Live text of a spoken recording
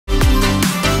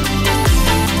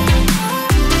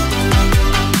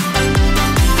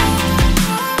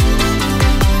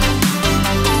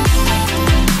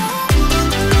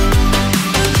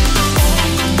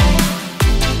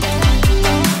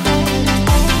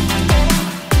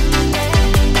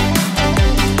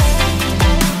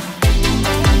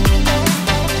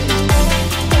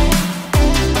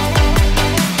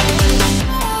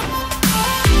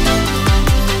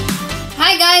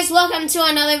to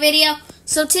another video.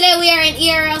 So today we are in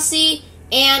ERLC,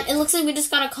 and it looks like we just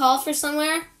got a call for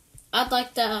somewhere. I'd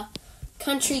like the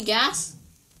country gas.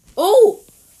 Oh!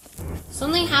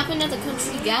 Something happened at the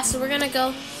country gas, so we're gonna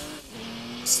go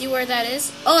see where that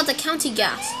is. Oh, at the county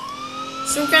gas.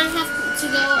 So we're gonna have to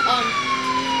go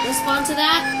respond to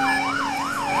that.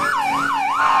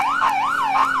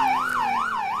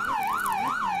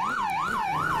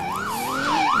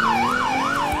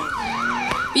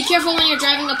 Be careful when you're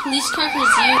driving a police car because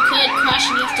you could crash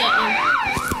and you have to,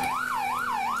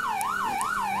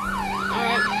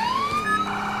 Alright.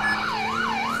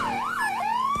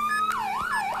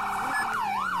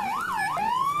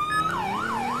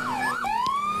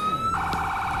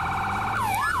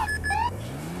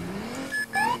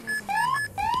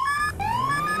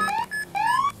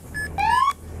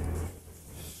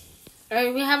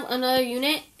 Alright, we have another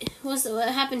unit. What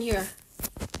happened here?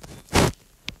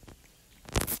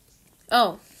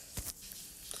 Oh.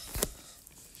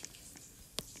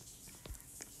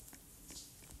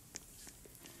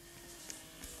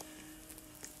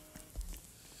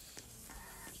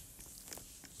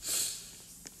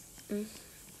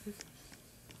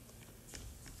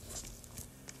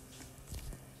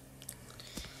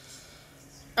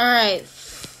 Alright.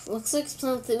 Looks like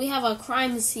something, we have a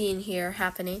crime scene here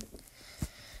happening.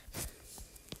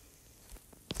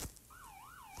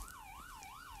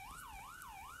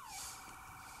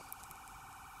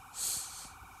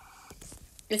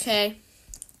 Okay.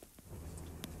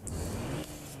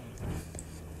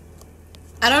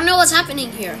 I don't know what's happening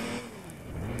here.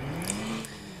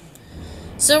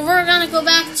 So we're gonna go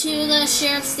back to the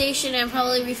sheriff's station and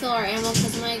probably refill our ammo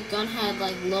because my gun had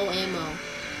like low ammo.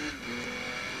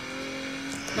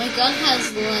 My gun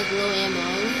has like low ammo.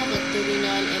 I only have like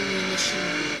 39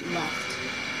 ammunition left.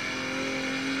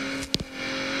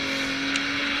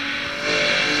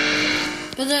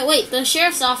 But wait, the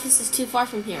sheriff's office is too far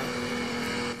from here.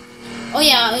 Oh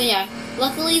yeah.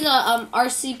 Luckily the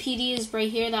RCPD is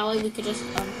right here. That way we could just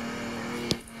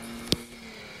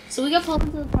So we got pulled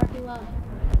into the parking lot.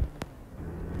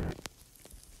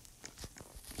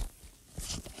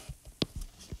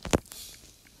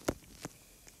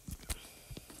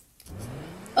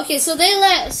 Okay, so the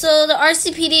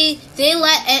RCPD, they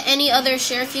let any other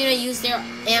sheriff unit use their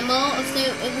ammo if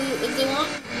they want.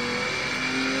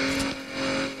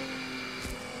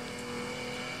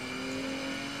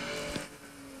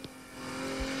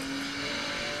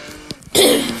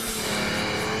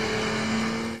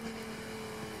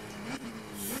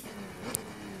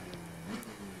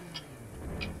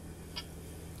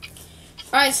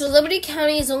 Alright, so Liberty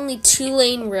County is only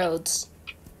 2-lane roads.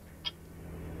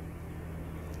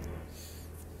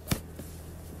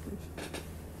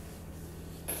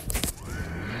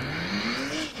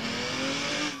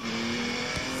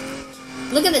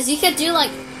 Look at this, you could do like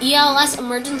ELS,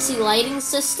 emergency lighting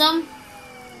system.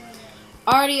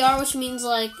 RDR, which means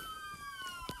like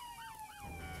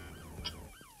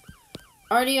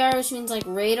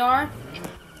radar.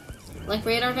 Like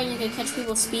radar gun, you can catch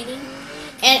people speeding.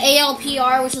 And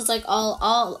ALPR, which is like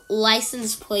all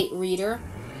license plate reader.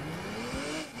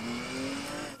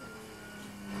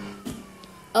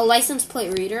 A license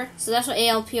plate reader. So that's what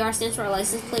ALPR stands for, a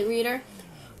license plate reader.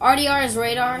 RDR is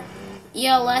radar.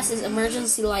 ELS is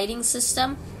emergency lighting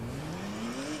system.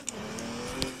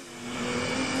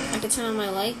 I can turn on my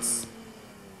lights.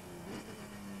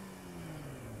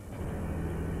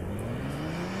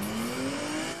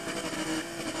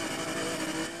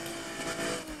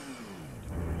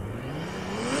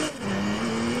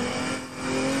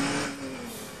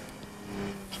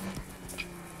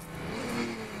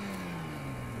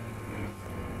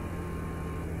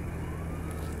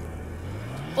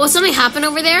 Oh, something happened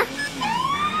over there?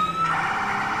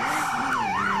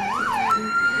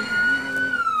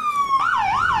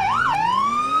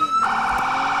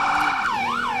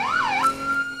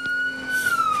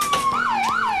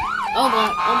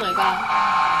 Oh my god.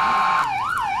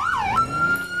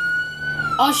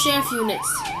 All sheriff units.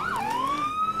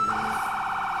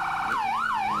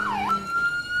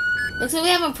 Looks like we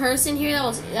have a person here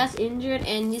that's injured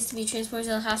and needs to be transported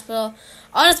to the hospital.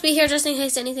 I'll just be here just in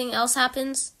case anything else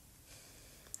happens.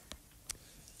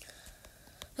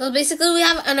 So basically,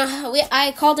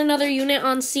 I called another unit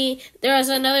on scene. There is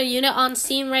another unit on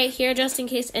scene right here just in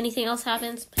case anything else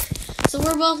happens. So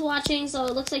we're both watching. So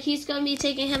it looks like he's going to be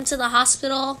taking him to the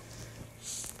hospital.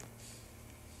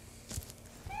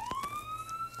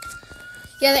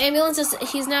 Yeah, the ambulance is.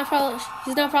 He's now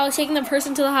probably taking the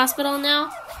person to the hospital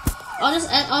now.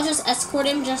 I'll just escort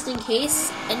him just in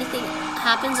case anything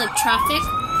happens, like traffic.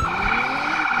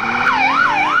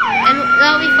 And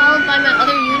that'll be followed by my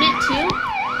other unit too.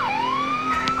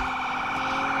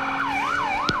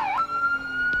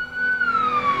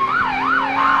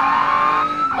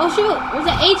 shoot. There's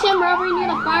an HM robbery near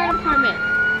the fire department.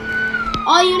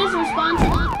 All units respond to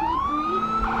that code 3.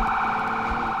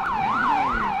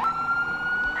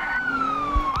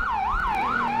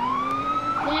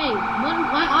 Dang,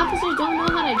 my officers don't know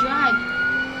how to drive.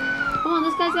 Come on,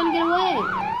 this guy's gonna get away.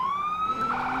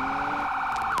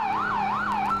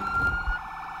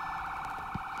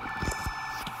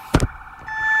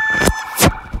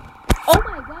 Oh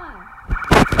my god.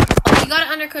 Oh, you got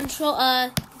it under control.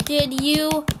 Did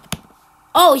you?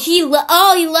 Oh, he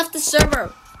left the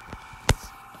server.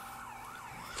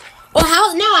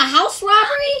 Oh, now a house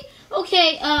robbery?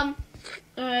 Okay, all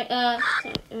right,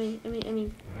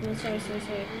 sorry.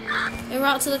 En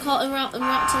route to the call, en route to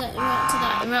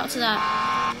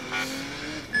that.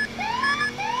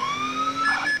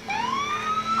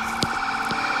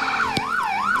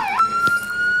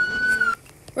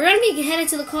 We're gonna be headed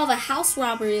to the call of a house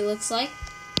robbery, it looks like.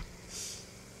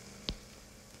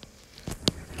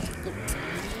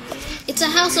 It's a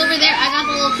house over there. I got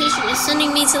the location. It's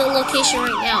sending me to the location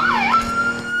right now.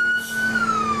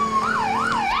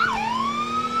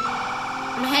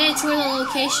 I'm headed toward the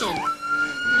location.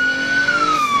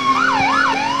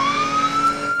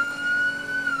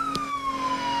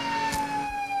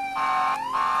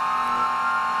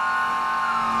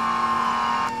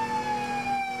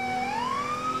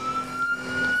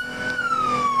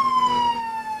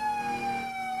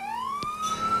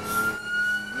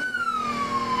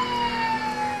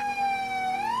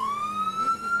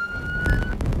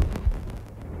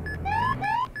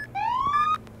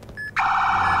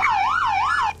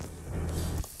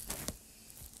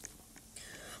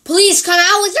 Police, come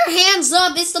out with your hands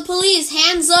up. It's the police.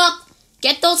 Hands up.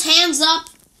 Get those hands up.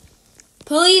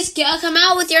 Police, come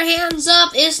out with your hands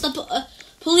up. It's the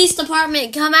police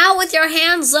department. Come out with your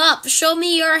hands up. Show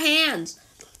me your hands.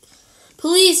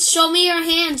 Police, show me your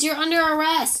hands. You're under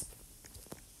arrest.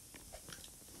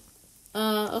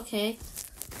 Okay.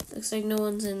 Looks like no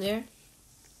one's in there.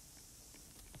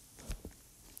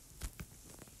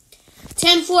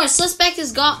 10-4. Suspect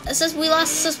is gone. It says we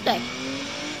lost the suspect.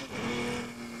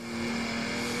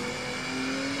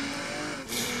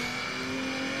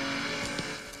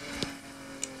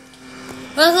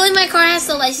 Luckily, my car has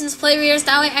the license plate readers.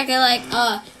 That way, I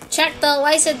can check the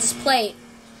license plate.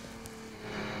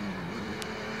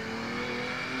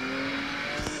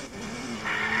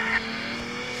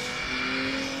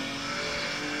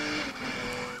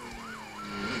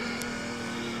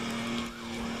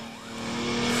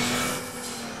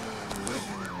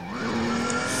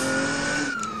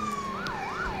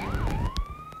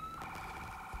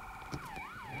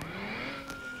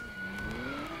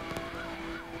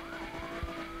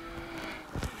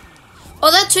 Oh,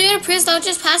 that Toyota Prius that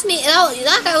just passed me,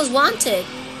 that guy was wanted.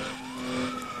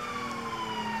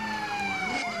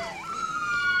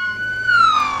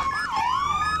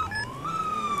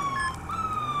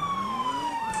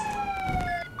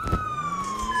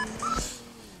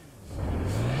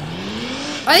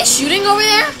 Are they shooting over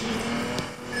there?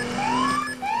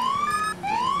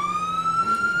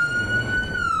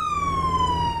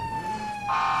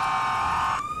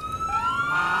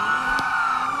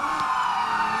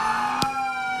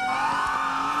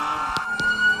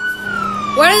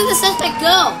 Where did the suspect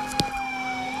go?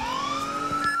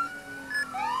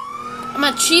 I'm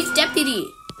a chief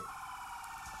deputy.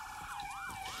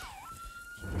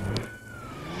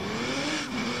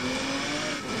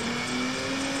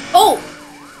 Oh!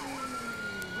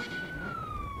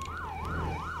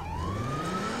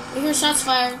 I hear shots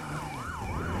fired.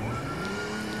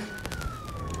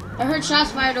 I heard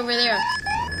shots fired over there.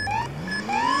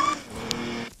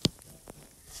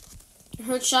 I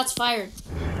heard shots fired.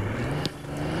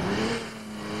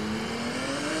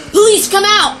 Police, come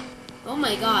out! Oh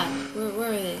my god. Where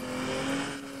are they?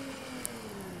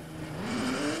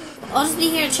 I'll just be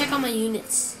here to check on my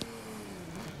units.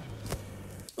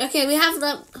 Okay, we have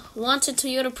the wanted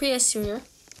Toyota Prius here.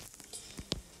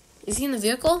 Is he in the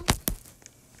vehicle?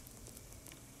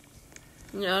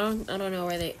 No, I don't know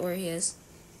where he is.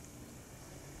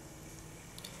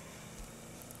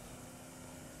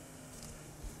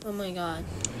 Oh my god.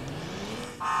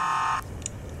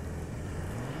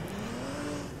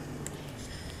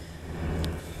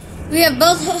 We have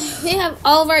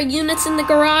all of our units in the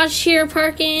garage here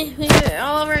parking. We have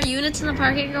all of our units in the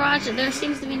parking garage. There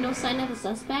seems to be no sign of a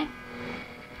suspect.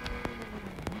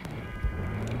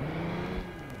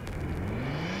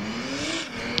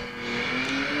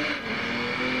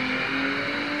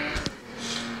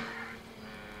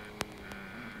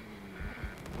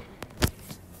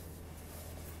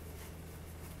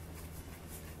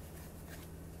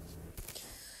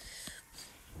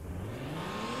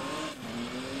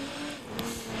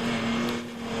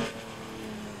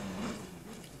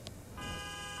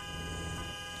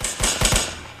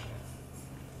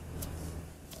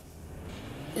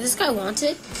 this guy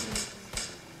wanted?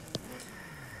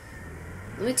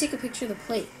 Let me take a picture of the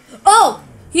plate. Oh!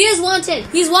 He is wanted!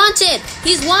 He's wanted!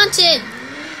 He's wanted!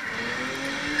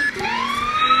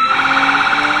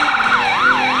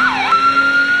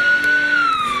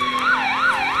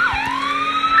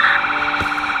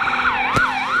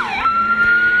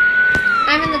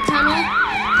 I'm in the tunnel.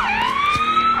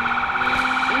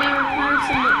 And I require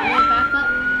some more backup.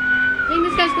 Dang,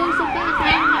 this guy's going so fast.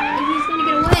 He's gonna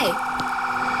get away.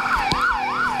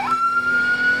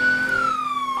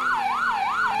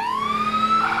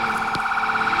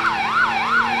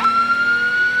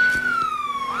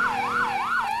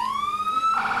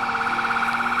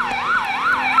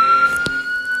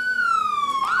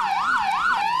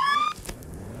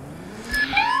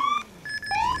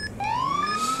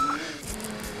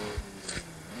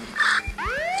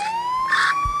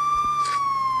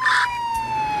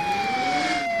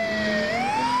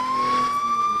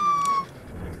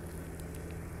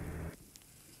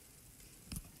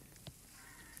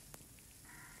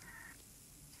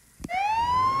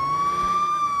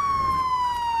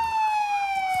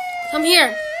 Come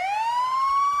here.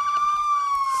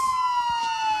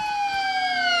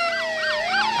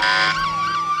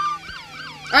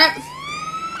 Alright.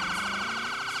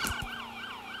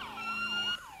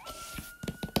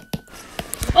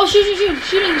 Oh, shooting.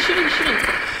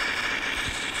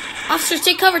 Officers,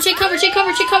 take cover.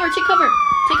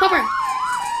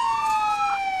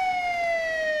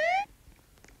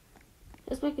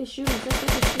 Let's make a shooting.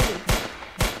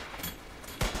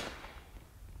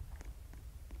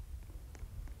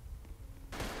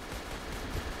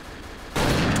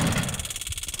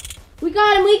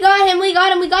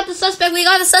 We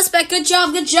got the suspect. Good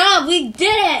job. We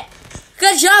did it.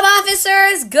 Good job,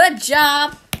 officers. Good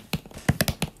job.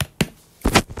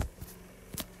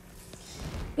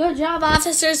 Good job,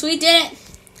 officers. We did it.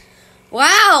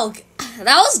 Wow.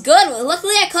 That was good.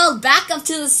 Luckily, I called backup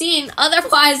to the scene.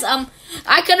 Otherwise,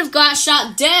 I could have got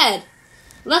shot dead.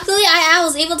 Luckily, I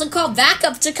was able to call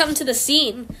backup to come to the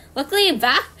scene. Luckily,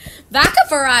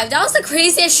 backup arrived. That was the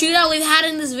craziest shootout we've had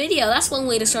in this video. That's one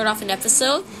way to start off an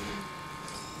episode.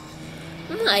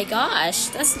 Oh my gosh,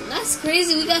 that's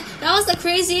crazy. That was the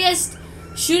craziest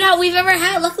shootout we've ever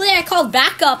had. Luckily, I called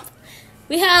backup.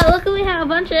 Luckily we had a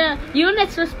bunch of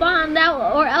units respond,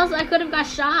 or else I could have got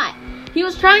shot. He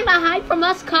was trying to hide from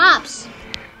us cops.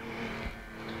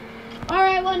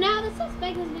 Alright, well now the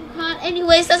suspect has been caught.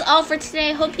 Anyways, that's all for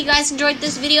today. Hope you guys enjoyed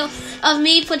this video of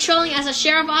me patrolling as a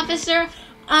sheriff officer.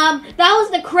 That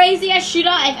was the craziest shootout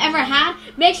I've ever had.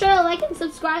 Make sure to like and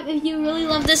subscribe if you really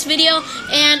love this video.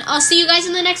 And I'll see you guys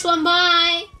in the next one.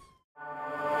 Bye!